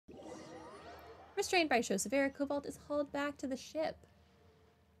Restrained by Chosevere, Cobalt is hauled back to the ship.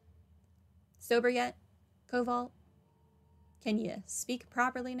 Sober yet, Cobalt? Can you speak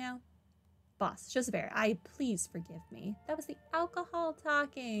properly now? Boss, Chosevere, please forgive me. That was the alcohol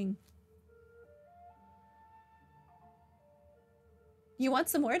talking. You want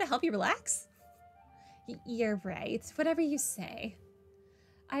some more to help you relax? You're right. Whatever you say.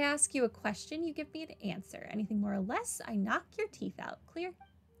 I ask you a question, you give me an answer. Anything more or less, I knock your teeth out. Clear?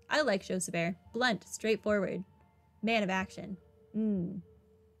 I like Chosevere. Blunt, straightforward. Man of action.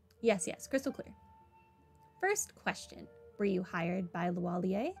 Yes, crystal clear. First question. Were you hired by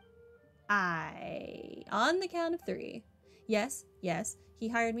Loalier? On the count of 3. Yes. He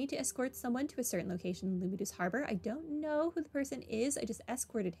hired me to escort someone to a certain location in Lumidus Harbor. I don't know who the person is. I just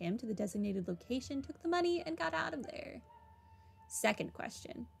escorted him to the designated location, took the money, and got out of there. Second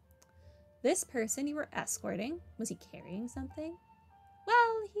question. This person you were escorting, was he carrying something?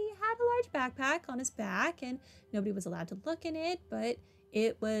 Well, he had a large backpack on his back, and nobody was allowed to look in it, but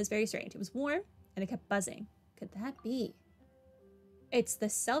it was very strange. It was warm, and it kept buzzing. Could that be? It's the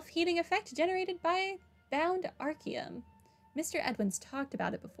self-heating effect generated by bound archaeum. Mr. Edwin's talked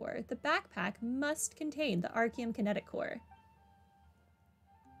about it before. The backpack must contain the archaeum kinetic core.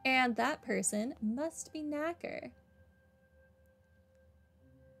 And that person must be Knacker.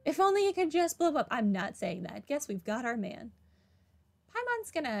 If only he could just blow up. I'm not saying that. Guess we've got our man.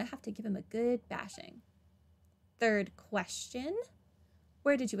 Paimon's gonna have to give him a good bashing. Third question.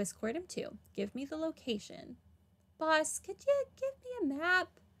 Where did you escort him to? Give me the location. Boss, could you give me a map?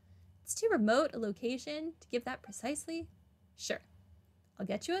 It's too remote a location to give that precisely. Sure. I'll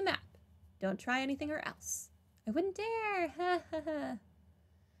get you a map. Don't try anything or else. I wouldn't dare. Ha ha ha.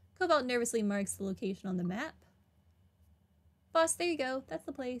 Cobalt nervously marks the location on the map. Boss, there you go. That's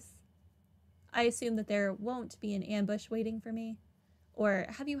the place. I assume that there won't be an ambush waiting for me. Or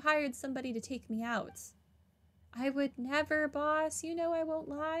have you hired somebody to take me out? I would never, boss. You know I won't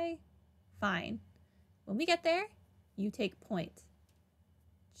lie. Fine. When we get there, you take point.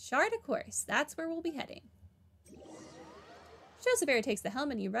 Chart a course. That's where we'll be heading. Chosevere takes the helm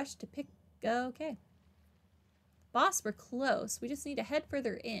and you rush to pick... Okay. Boss, we're close. We just need to head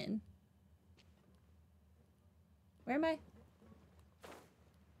further in. Where am I?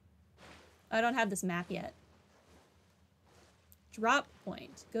 I don't have this map yet. Drop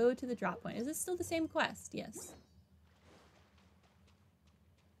point. Go to the drop point. Is this still the same quest? Yes.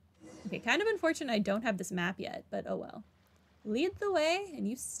 Okay, kind of unfortunate I don't have this map yet, but oh well. Lead the way and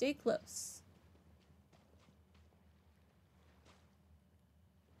you stay close.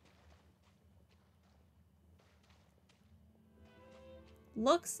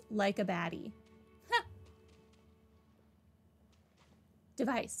 Looks like a baddie. Huh.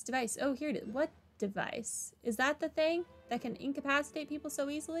 Device. Oh, here it is. What device? Is that the thing that can incapacitate people so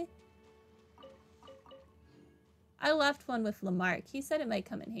easily? I left one with Lamarck. He said it might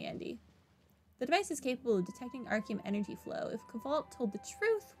come in handy. The device is capable of detecting archaeum energy flow. If Cobalt told the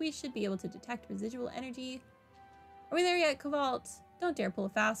truth, we should be able to detect residual energy. Are we there yet, Cobalt? Don't dare pull a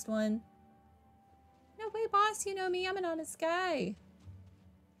fast one. No way, boss. You know me. I'm an honest guy.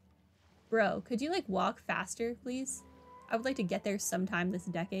 Bro, could you, like, walk faster, please? I would like to get there sometime this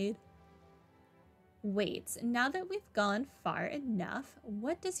decade. Wait, now that we've gone far enough,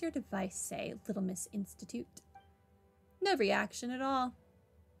 what does your device say, Little Miss Institute? No reaction at all.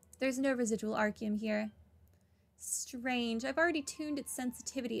 There's no residual archaeum here. Strange. I've already tuned its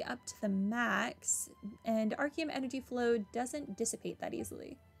sensitivity up to the max, and archaeum energy flow doesn't dissipate that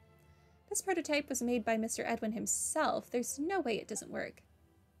easily. This prototype was made by Mr. Edwin himself. There's no way it doesn't work.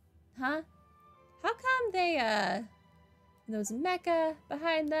 Huh? How come they, those mecha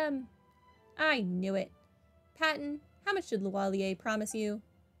behind them? I knew it. Patton, how much did Loalier promise you?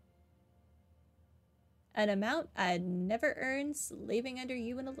 An amount I'd never earn slaving under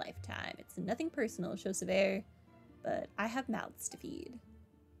you in a lifetime. It's nothing personal, Chosevere, but I have mouths to feed.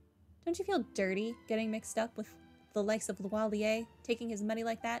 Don't you feel dirty getting mixed up with the likes of Loalier, taking his money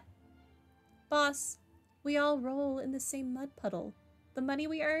like that? Boss, we all roll in the same mud puddle. The money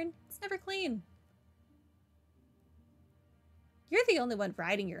we earn, it's never clean. You're the only one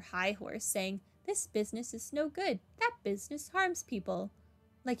riding your high horse saying, this business is no good, that business harms people,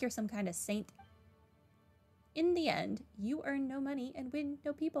 like you're some kind of saint. In the end, you earn no money and win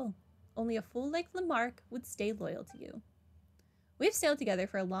no people. Only a fool like Lamarck would stay loyal to you. We've sailed together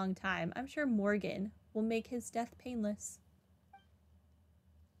for a long time. I'm sure Morgan will make his death painless.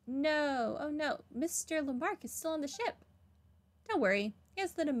 No, oh no, Mr. Lamarck is still on the ship. Don't worry, he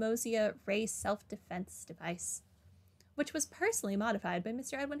has the Nemosia Ray self-defense device, which was personally modified by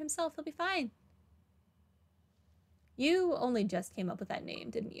Mr. Edwin himself. He'll be fine. You only just came up with that name,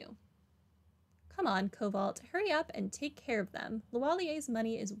 didn't you? Come on, Cobalt, hurry up and take care of them. Loalier's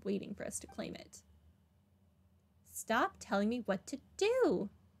money is waiting for us to claim it. Stop telling me what to do.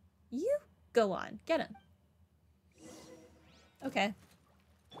 You go on, get him. Okay.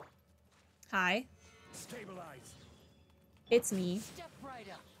 Hi. Stabilize. It's me. Step right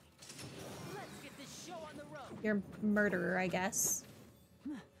up. Let's get this show on the road. You're a murderer, I guess.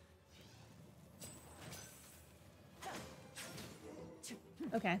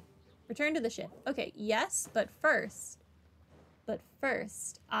 Okay. Return to the ship. Okay, yes, but first,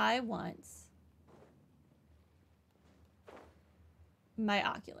 I want my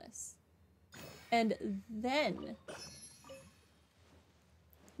Oculus. And then,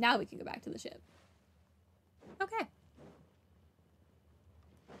 now we can go back to the ship. Okay.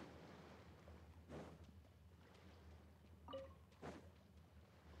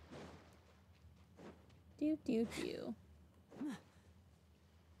 Do.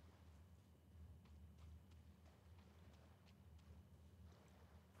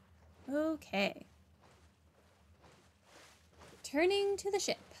 Okay. Returning to the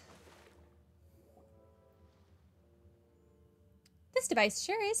ship. This device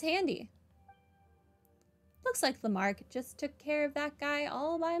sure is handy. Looks like Lamarck just took care of that guy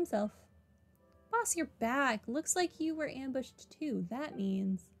all by himself. Boss, you're back. Looks like you were ambushed too. That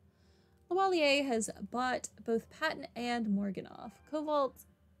means Loalier has bought both Patton and Morgan off. Cobalt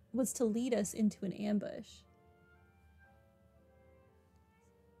was to lead us into an ambush.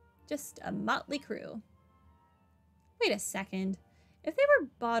 Just a motley crew. Wait a second. If they were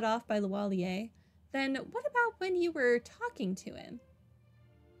bought off by Loalier, then what about when you were talking to him?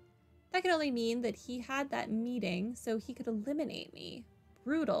 That could only mean that he had that meeting so he could eliminate me.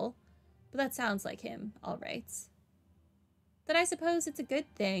 Brutal, but that sounds like him, all right. Then I suppose it's a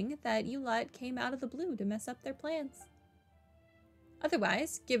good thing that you lot came out of the blue to mess up their plans.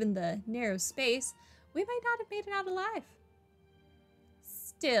 Otherwise, given the narrow space, we might not have made it out alive.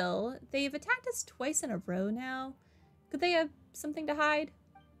 Still, they've attacked us twice in a row now. Could they have something to hide?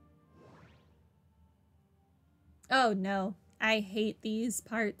 Oh no, I hate these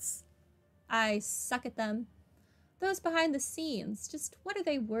parts. I suck at them. Those behind the scenes, just what are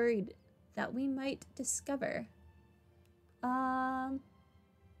they worried that we might discover? The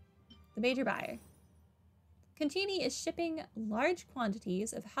major buyer. Concini is shipping large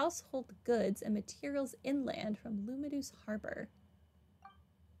quantities of household goods and materials inland from Lumidu's Harbor.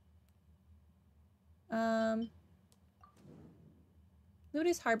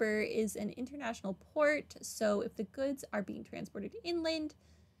 Lumidu's Harbor is an international port, so if the goods are being transported inland,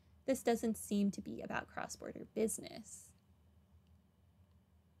 this doesn't seem to be about cross-border business.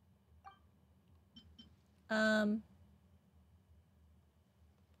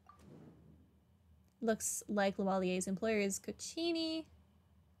 Looks like Loalier's employer is Concini,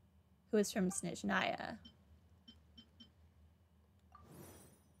 who is from Snezhnaya.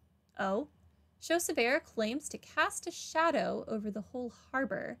 Oh, Chausever claims to cast a shadow over the whole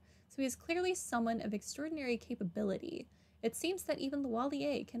harbor, so he is clearly someone of extraordinary capability. It seems that even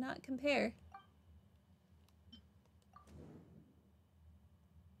Loalier cannot compare.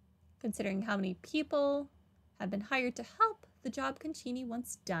 Considering how many people have been hired to help, the job Concini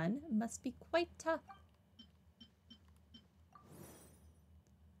once done must be quite tough.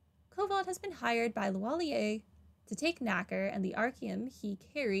 Cobalt has been hired by Loalier to take Knacker and the Archeum he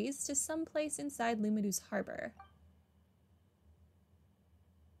carries to some place inside Lumidu's Harbor.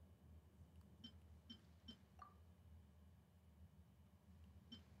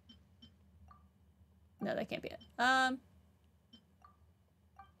 No, that can't be it.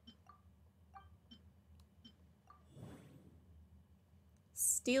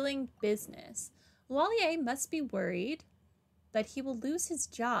 Stealing business. Loalier must be worried that he will lose his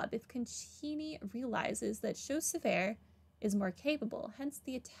job if Concini realizes that Chausever is more capable, hence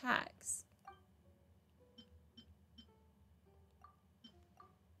the attacks.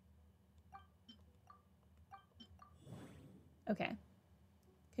 Okay.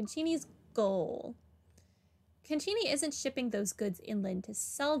 Concini's goal. Concini isn't shipping those goods inland to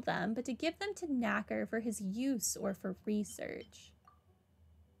sell them, but to give them to Knacker for his use or for research.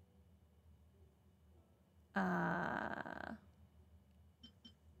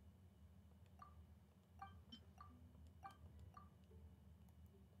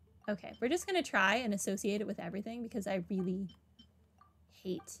 Okay, we're just gonna try and associate it with everything because I really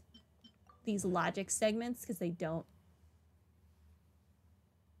hate these logic segments because they don't.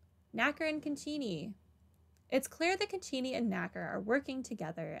 Knacker and Concini. It's clear that Concini and Knacker are working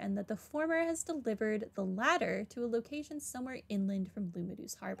together and that the former has delivered the latter to a location somewhere inland from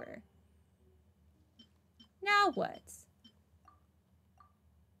Lumidu's Harbor. Now what?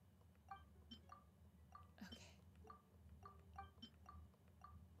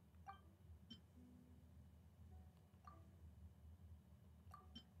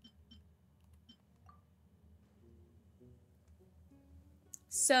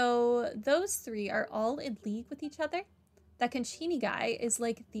 So those three are all in league with each other. That Conchini guy is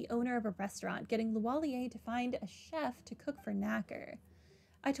like the owner of a restaurant, getting Lualier to find a chef to cook for Knacker.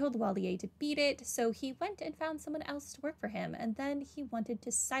 I told Lualier to beat it, so he went and found someone else to work for him, and then he wanted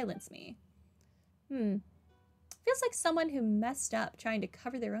to silence me. Feels like someone who messed up trying to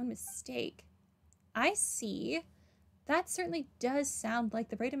cover their own mistake. I see. That certainly does sound like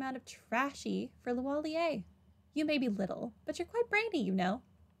the right amount of trashy for Lualier. You may be little, but you're quite brainy, you know.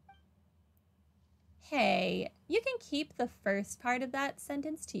 Hey, you can keep the first part of that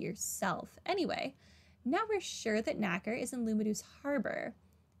sentence to yourself. Anyway, now we're sure that Knacker is in Lumidu's harbor,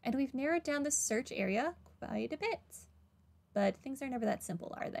 and we've narrowed down the search area quite a bit. But things are never that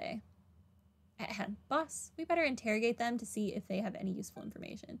simple, are they? Boss, we better interrogate them to see if they have any useful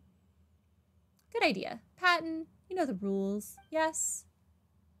information. Good idea. Patton, you know the rules, yes?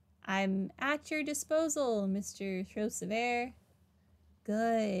 I'm at your disposal, Mr. Trosever.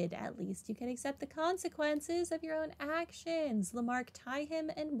 Good. At least you can accept the consequences of your own actions. Lamarck, tie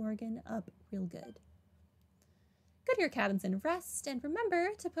him and Morgan up real good. Go to your cabins and rest, and remember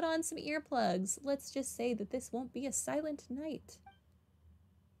to put on some earplugs. Let's just say that this won't be a silent night.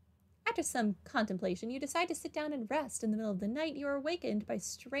 After some contemplation, you decide to sit down and rest. In the middle of the night, you are awakened by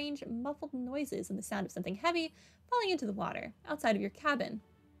strange, muffled noises and the sound of something heavy falling into the water outside of your cabin.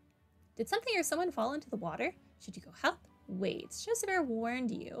 Did something or someone fall into the water? Should you go help? Wait, Josephine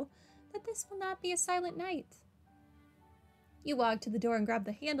warned you that this will not be a silent night. You walk to the door and grab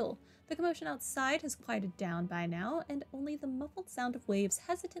the handle. The commotion outside has quieted down by now, and only the muffled sound of waves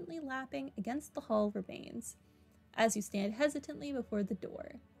hesitantly lapping against the hull remains. As you stand hesitantly before the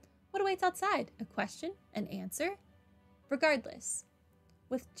door, what awaits outside? A question? An answer? Regardless,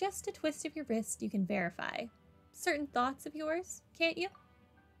 with just a twist of your wrist, you can verify certain thoughts of yours, can't you?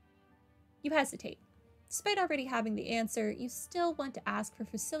 You hesitate. Despite already having the answer, you still want to ask for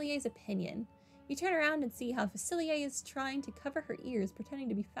Facilier's opinion. You turn around and see how Facilier is trying to cover her ears, pretending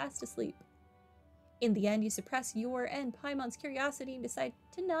to be fast asleep. In the end, you suppress your and Paimon's curiosity and decide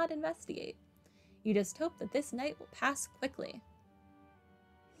to not investigate. You just hope that this night will pass quickly.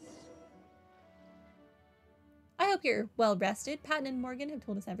 I hope you're well rested. Patton and Morgan have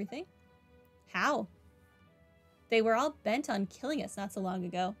told us everything. How? They were all bent on killing us not so long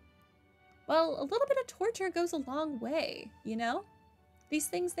ago. Well, a little bit of torture goes a long way, you know? These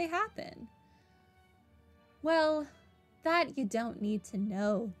things, they happen. Well, that you don't need to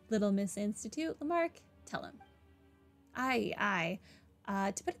know, Little Miss Institute. Lamarck, tell him. Aye.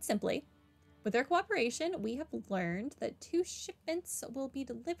 To put it simply, with their cooperation, we have learned that 2 shipments will be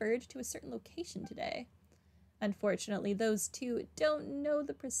delivered to a certain location today. Unfortunately, those 2 don't know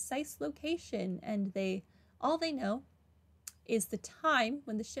the precise location, and all they know is the time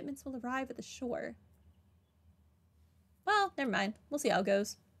when the shipments will arrive at the shore. Well, never mind. We'll see how it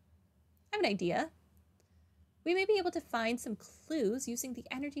goes. I have an idea. We may be able to find some clues using the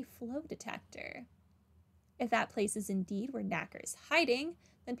energy flow detector. If that place is indeed where Knacker is hiding,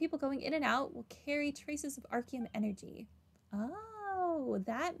 then people going in and out will carry traces of Archeum energy. Oh,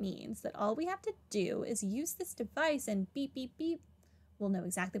 that means that all we have to do is use this device and beep, beep, beep. We'll know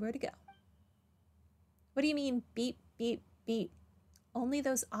exactly where to go. What do you mean beep, beep, beep? Only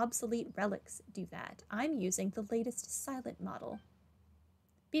those obsolete relics do that. I'm using the latest silent model.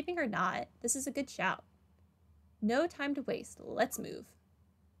 Beeping or not, this is a good shout. No time to waste. Let's move.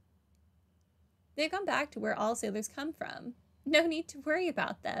 They've gone back to where all sailors come from. No need to worry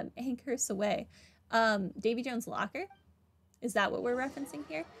about them. Anchors away. Davy Jones' locker? Is that what we're referencing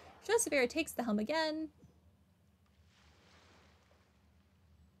here? Josephine takes the helm again.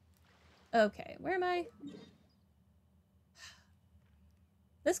 Okay, where am I?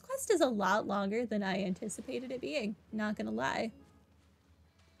 This quest is a lot longer than I anticipated it being, not gonna lie.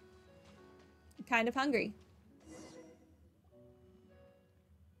 I'm kind of hungry.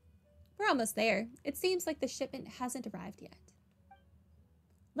 We're almost there. It seems like the shipment hasn't arrived yet.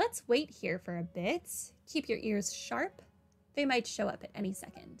 Let's wait here for a bit. Keep your ears sharp. They might show up at any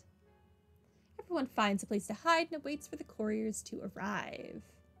second. Everyone finds a place to hide and waits for the couriers to arrive.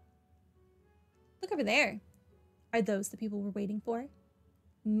 Look over there. Are those the people we're waiting for?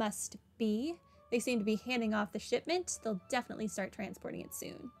 Must be. They seem to be handing off the shipment. They'll definitely start transporting it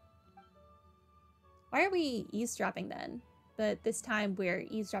soon. Why are we eavesdropping then? But this time we're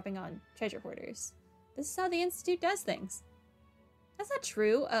eavesdropping on treasure hoarders. This is how the Institute does things. That's not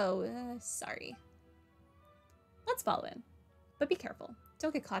true. Oh, sorry. Let's follow him. But be careful.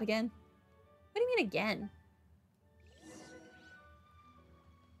 Don't get caught again. What do you mean again?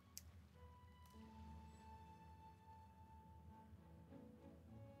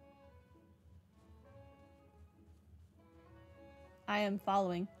 I am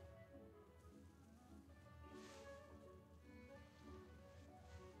following.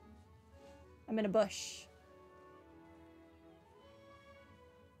 I'm in a bush.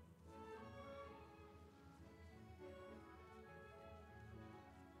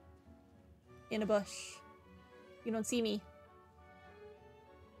 In a bush. You don't see me.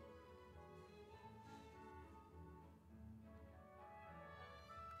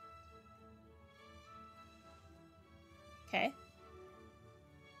 Okay.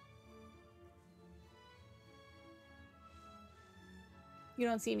 You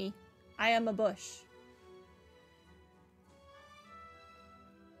don't see me. I am a bush.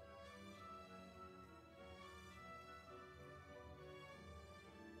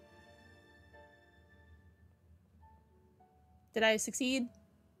 Did I succeed?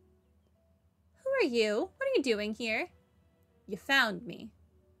 Who are you? What are you doing here? You found me.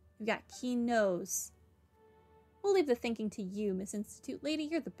 You've got keen nose. We'll leave the thinking to you, Miss Institute Lady.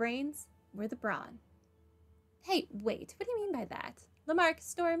 You're the brains. We're the brawn. Hey, wait. What do you mean by that? Lamarck,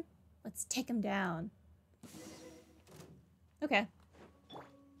 Storm, let's take him down. Okay.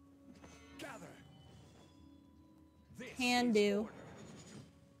 Gather. This Can is do. order.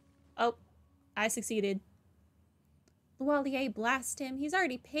 Oh, I succeeded. Lualier, blast him. He's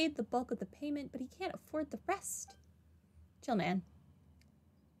already paid the bulk of the payment, but he can't afford the rest. Chill, man.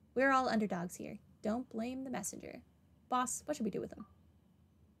 We're all underdogs here. Don't blame the messenger. Boss, what should we do with him?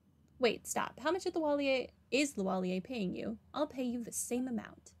 Wait, stop. How much is Lualier paying you? I'll pay you the same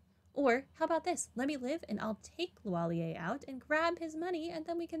amount. Or, how about this? Let me live and I'll take Lualier out and grab his money and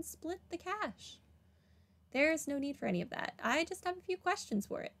then we can split the cash. There's no need for any of that. I just have a few questions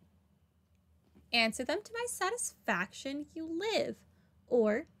for it. Answer them to my satisfaction, you live.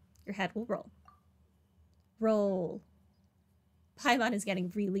 Or, your head will roll. Roll. Paimon is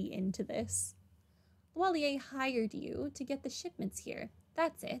getting really into this. Lualier hired you to get the shipments here.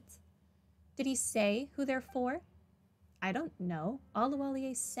 That's it. Did he say who they're for? I don't know. All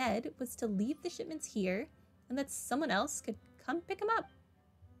Lualier said was to leave the shipments here and that someone else could come pick them up.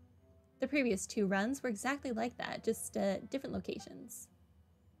 The previous 2 runs were exactly like that, just different locations.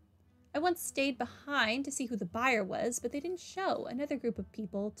 I once stayed behind to see who the buyer was, but they didn't show. Another group of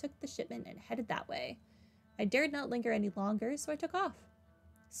people took the shipment and headed that way. I dared not linger any longer, so I took off.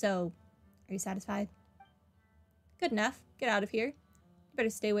 So, are you satisfied? Good enough. Get out of here. You better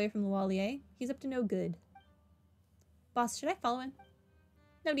stay away from Lualier. He's up to no good. Boss, should I follow him?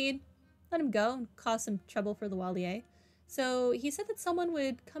 No need. Let him go and cause some trouble for Lualier. So, he said that someone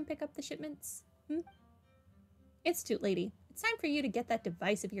would come pick up the shipments? Institute Lady, it's time for you to get that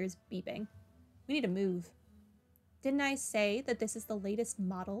device of yours beeping. We need to move. Didn't I say that this is the latest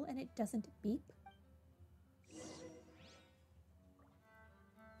model and it doesn't beep?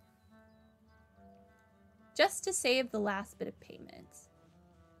 Just to save the last bit of payment.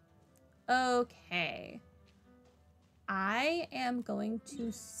 Okay. I am going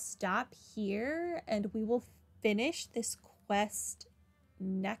to stop here and we will finish this quest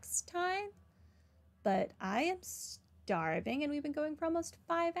next time. But I am starving and we've been going for almost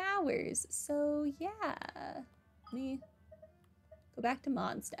 5 hours. So yeah, let me go back to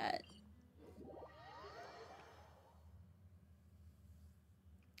Mondstadt.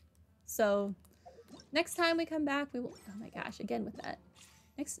 So next time we come back, we will, oh my gosh, again with that.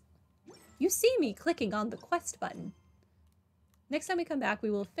 You see me clicking on the quest button. Next time we come back,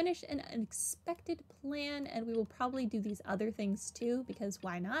 we will finish an unexpected plan and we will probably do these other things too, because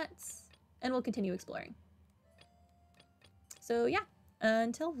why not? And we'll continue exploring. So yeah,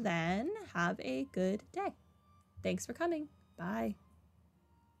 until then, have a good day. Thanks for coming. Bye.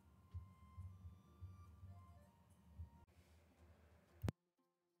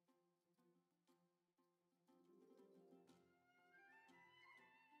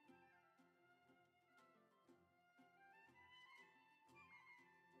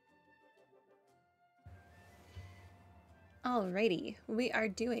 Alrighty, we are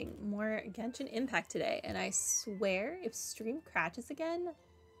doing more Genshin Impact today, and I swear if stream crashes again,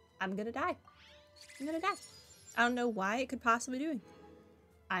 I'm gonna die. I'm gonna die. I don't know why it could possibly do it.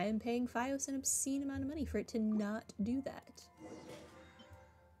 I am paying Fios an obscene amount of money for it to not do that.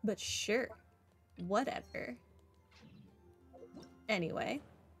 But sure, whatever. Anyway,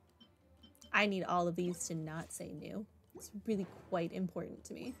 I need all of these to not say new. It's really quite important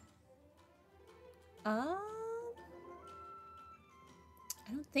to me.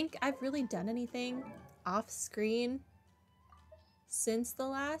 I don't think I've really done anything off screen since the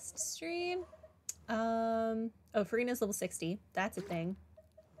last stream. Oh, Farina's level 60. That's a thing.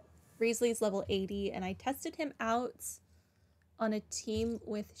 Riesli's level 80, and I tested him out on a team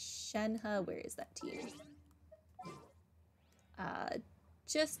with Shenhe. Where is that team?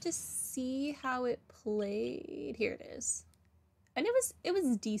 just to see how it played. Here it is. And it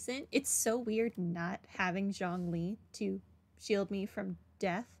was decent. It's so weird not having Zhongli to shield me from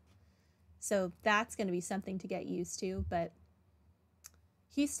death. So that's going to be something to get used to, but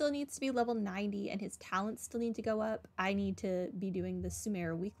he still needs to be level 90 and his talents still need to go up. I need to be doing the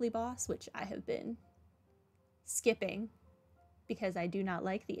Sumeru weekly boss, which I have been skipping because I do not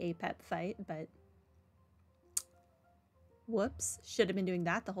like the APEP fight, but whoops, should have been doing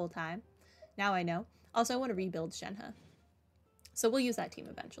that the whole time. Now I know. Also, I want to rebuild Shenhe. So we'll use that team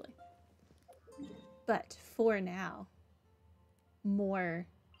eventually. But for now, more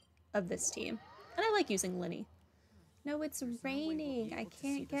of this team. And I like using Linny. No, it's raining. I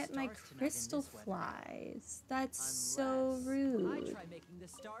can't get my crystal flies. That's so rude. I try making the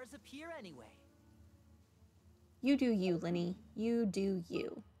stars appear anyway. You do you, Linny. You do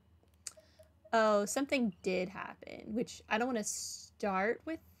you. Oh, something did happen, which I don't want to start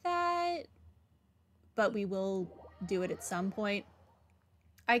with that, but we will do it at some point.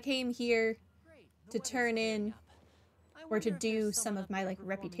 I came here to turn in or to do some of my like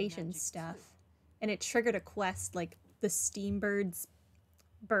reputation stuff, and it triggered a quest like the Steambird's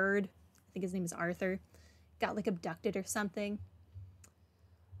bird, I think his name is Arthur, got like abducted or something.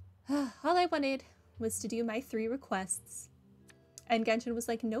 All I wanted was to do my 3 requests, and Genshin was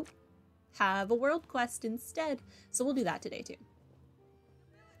like, nope, have a world quest instead. So we'll do that today too.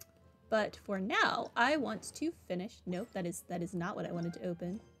 But for now, I want to finish. Nope, that is not what I wanted to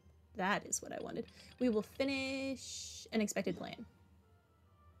open. That is what I wanted. We will finish Unexpected Plan.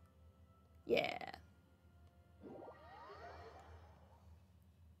 Yeah.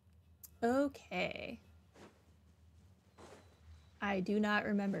 Okay. I do not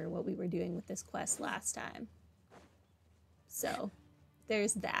remember what we were doing with this quest last time. So,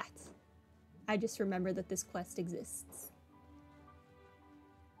 there's that. I just remember that this quest exists.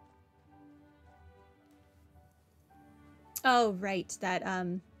 Oh, right. That,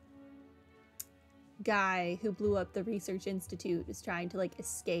 guy who blew up the research institute is trying to, like,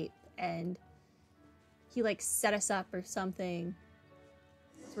 escape, and he, like, set us up or something.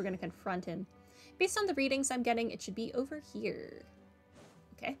 So we're gonna confront him. Based on the readings I'm getting, it should be over here.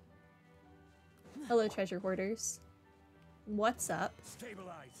 Okay. Hello, treasure hoarders. What's up?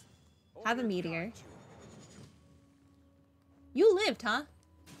 Stabilize. Have a meteor. You lived, huh?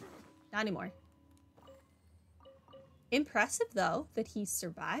 Not anymore. Impressive, though, that he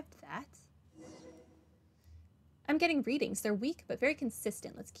survived that. I'm getting readings. They're weak, but very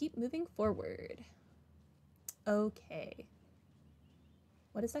consistent. Let's keep moving forward. Okay.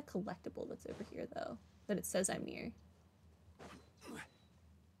 What is that collectible that's over here, though? That it says I'm near.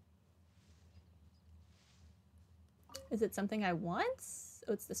 Is it something I want?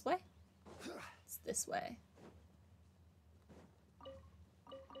 Oh, it's this way? It's this way.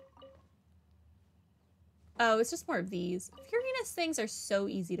 Oh, it's just more of these. Furioness things are so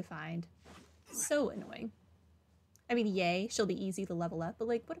easy to find. So annoying. I mean, yay, she'll be easy to level up, but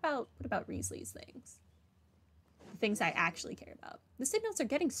like, what about Riesli's things? The things I actually care about. The signals are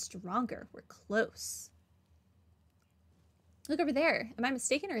getting stronger. We're close. Look over there. Am I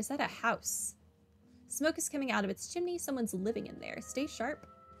mistaken, or is that a house? Smoke is coming out of its chimney. Someone's living in there. Stay sharp.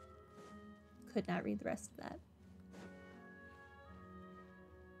 Could not read the rest of that.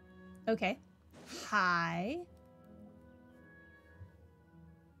 Okay. Hi.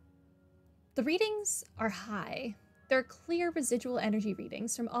 The readings are high. There are clear residual energy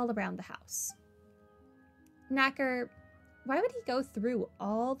readings from all around the house. Knacker, why would he go through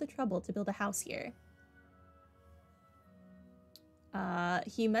all the trouble to build a house here?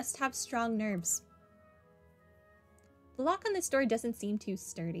 He must have strong nerves. The lock on this door doesn't seem too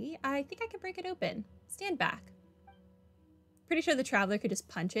sturdy. I think I can break it open. Stand back. Pretty sure the traveler could just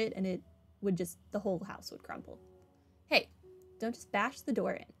punch it and it would just, the whole house would crumble. Hey, don't just bash the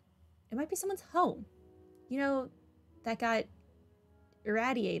door in. It might be someone's home. You know, that got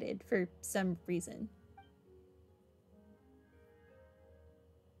irradiated for some reason.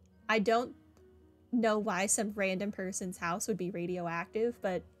 I don't know why some random person's house would be radioactive,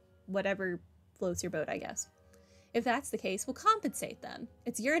 but whatever floats your boat, I guess. If that's the case, we'll compensate them.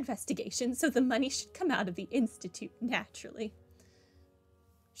 It's your investigation, so the money should come out of the Institute naturally.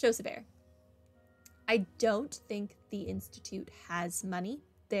 Show severe. I don't think the Institute has money.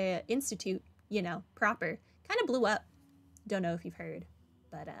 The Institute, you know, proper, kind of blew up. Don't know if you've heard,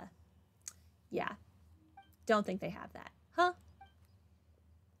 but yeah. Don't think they have that. Huh?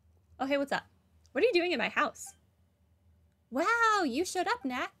 Oh, hey, what's up? What are you doing in my house? Wow, you showed up,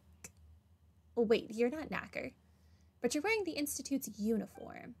 Knack. Oh, wait, you're not Knacker. But you're wearing the Institute's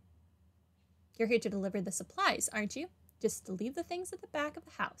uniform. You're here to deliver the supplies, aren't you? Just leave the things at the back of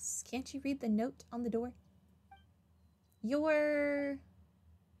the house. Can't you read the note on the door? You're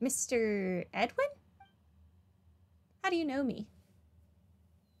Mr. Edwin? How do you know me?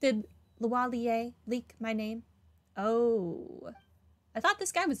 Did Loalier leak my name? Oh, I thought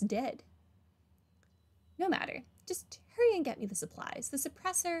this guy was dead. No matter. Just hurry and get me the supplies. The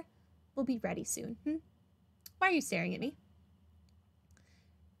suppressor will be ready soon. Why are you staring at me?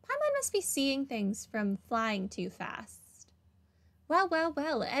 Paimon must be seeing things from flying too fast. Well, well,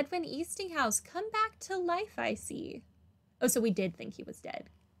 well, Edwin Eastinghouse, come back to life, I see. Oh, so we did think he was dead.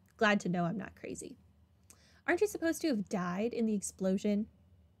 Glad to know I'm not crazy. Aren't you supposed to have died in the explosion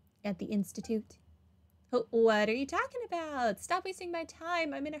at the Institute? Oh, what are you talking about? Stop wasting my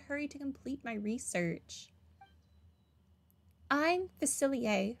time. I'm in a hurry to complete my research. I'm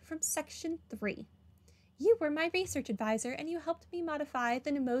Facilier from Section 3. You were my research advisor, and you helped me modify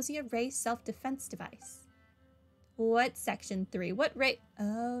the Nemosia Ray self-defense device. What Section 3? What Ray?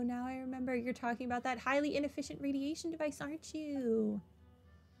 Oh, now I remember. You're talking about that highly inefficient radiation device, aren't you?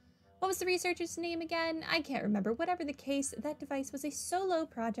 What was the researcher's name again? I can't remember. Whatever the case, that device was a solo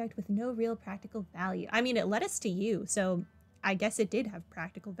project with no real practical value. I mean, it led us to you, so I guess it did have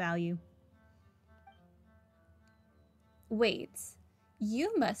practical value. Wait,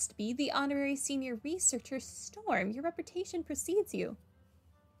 you must be the honorary senior researcher Storm. Your reputation precedes you.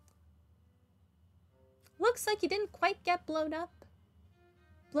 Looks like you didn't quite get blown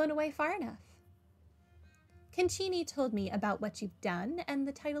away far enough. Conchini told me about what you've done and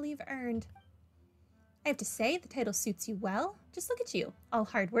the title you've earned. I have to say, the title suits you well. Just look at you, all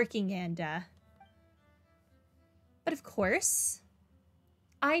hardworking and, But of course,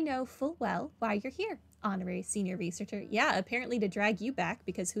 I know full well why you're here, honorary senior researcher. Yeah, apparently to drag you back,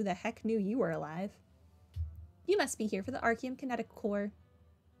 because who the heck knew you were alive? You must be here for the Archeum Kinetic Core,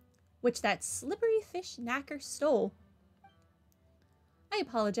 which that slippery fish knacker stole. I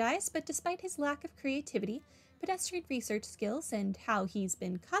apologize, but despite his lack of creativity, pedestrian research skills, and how he's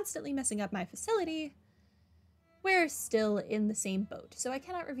been constantly messing up my facility, we're still in the same boat, so I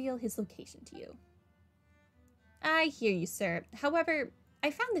cannot reveal his location to you. I hear you, sir. However,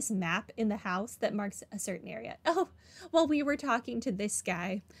 I found this map in the house that marks a certain area. Oh, while we were talking to this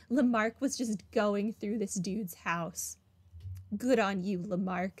guy, Lamarck was just going through this dude's house. Good on you,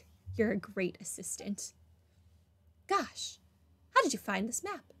 Lamarck. You're a great assistant. Gosh, how did you find this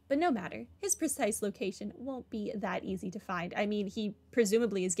map? But no matter, his precise location won't be that easy to find. I mean, he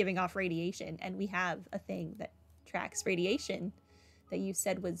presumably is giving off radiation, and we have a thing that tracks radiation that you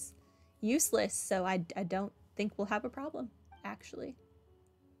said was useless, so I don't think we'll have a problem, actually.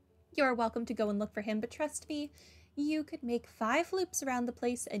 You're welcome to go and look for him, but trust me, you could make 5 loops around the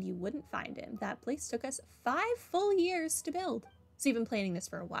place and you wouldn't find him. That place took us 5 full years to build, so you've been planning this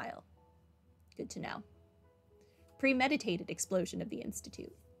for a while. Good to know. Premeditated explosion of the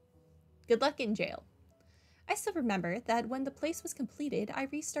Institute. Good luck in jail. I still remember that when the place was completed, I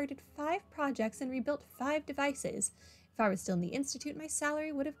restarted 5 projects and rebuilt 5 devices. If I was still in the Institute, my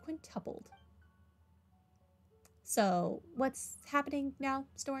salary would have quintupled. So, what's happening now,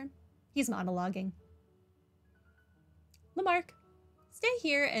 Storm? He's monologuing. Lamarck, stay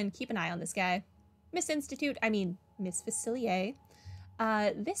here and keep an eye on this guy. Miss Facilier.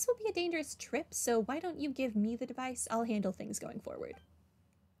 This will be a dangerous trip, so why don't you give me the device? I'll handle things going forward.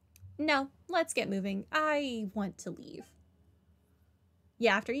 No, let's get moving. I want to leave.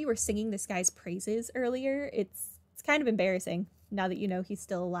 Yeah, after you were singing this guy's praises earlier, it's kind of embarrassing now that you know he's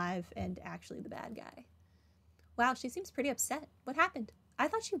still alive and actually the bad guy. Wow, she seems pretty upset. What happened? I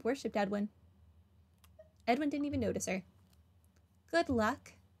thought she worshipped Edwin. Edwin didn't even notice her. Good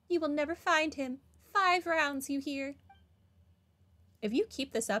luck. You will never find him. 5 rounds, you hear? If you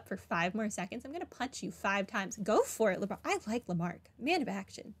keep this up for 5 more seconds, I'm going to punch you 5 times. Go for it, Lamarck. I like Lamarck. Man of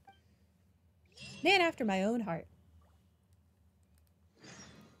action. Man after my own heart.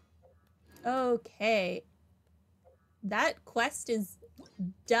 Okay. That quest is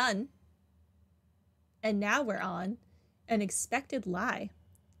done. And now we're on an expected lie.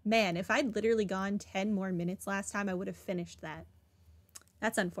 Man, if I'd literally gone 10 more minutes last time, I would have finished that.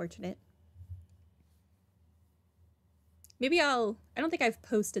 That's unfortunate. Maybe I don't think I've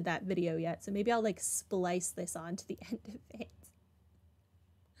posted that video yet, so maybe I'll like splice this on to the end of it.